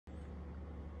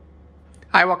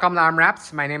Hi, welcome to Arm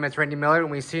Wraps. My name is Randy Miller, and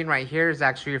what we've seen right here is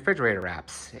actually refrigerator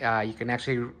wraps. You can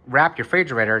actually wrap your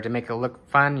refrigerator to make it look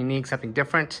fun, unique, something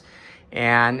different.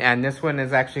 And this one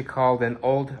is actually called an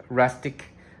old rustic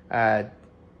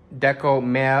Deco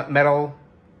metal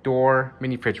door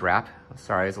mini fridge wrap.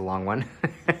 Sorry, it's a long one.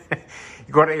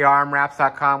 You go to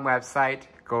armwraps.com website,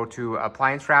 go to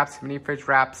appliance wraps, mini fridge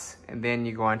wraps, and then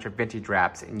you go on to vintage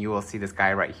wraps, and you will see this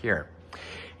guy right here.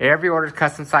 Every order is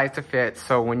custom sized to fit,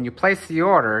 so when you place the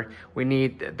order, we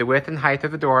need the width and height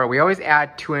of the door. We always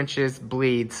add 2 inches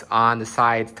bleeds on the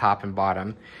sides, top and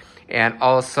bottom. And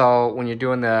also, when you're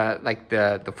doing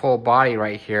the full body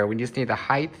right here, we just need the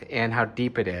height and how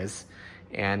deep it is.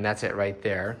 And that's it right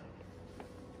there.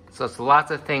 So it's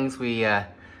lots of things we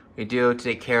do to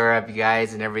take care of you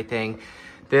guys and everything.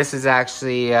 This is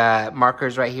actually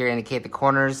markers right here indicate the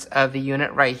corners of the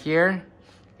unit right here.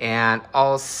 And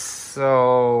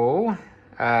also,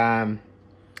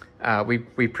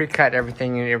 we pre-cut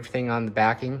everything on the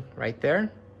backing right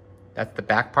there. That's the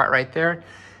back part right there.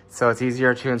 So it's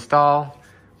easier to install.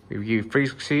 We use free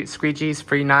squeegees,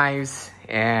 free knives,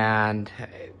 and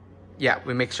yeah,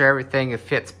 we make sure everything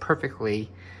fits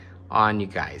perfectly on you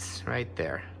guys right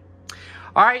there.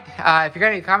 All right, if you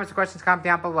got any comments or questions, comment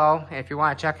down below. And if you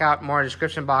want to check out more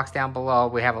description box down below,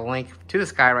 we have a link to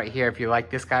this guy right here if you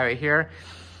like this guy right here.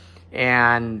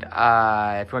 And if you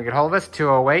want to get hold of us,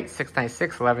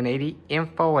 208-696-1180,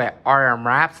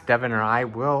 info@rmwraps. Devin or I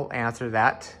will answer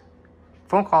that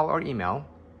phone call or email.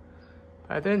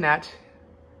 Other than that,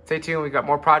 stay tuned. We've got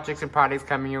more projects and products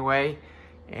coming your way.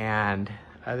 And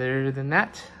other than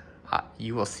that,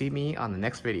 you will see me on the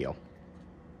next video.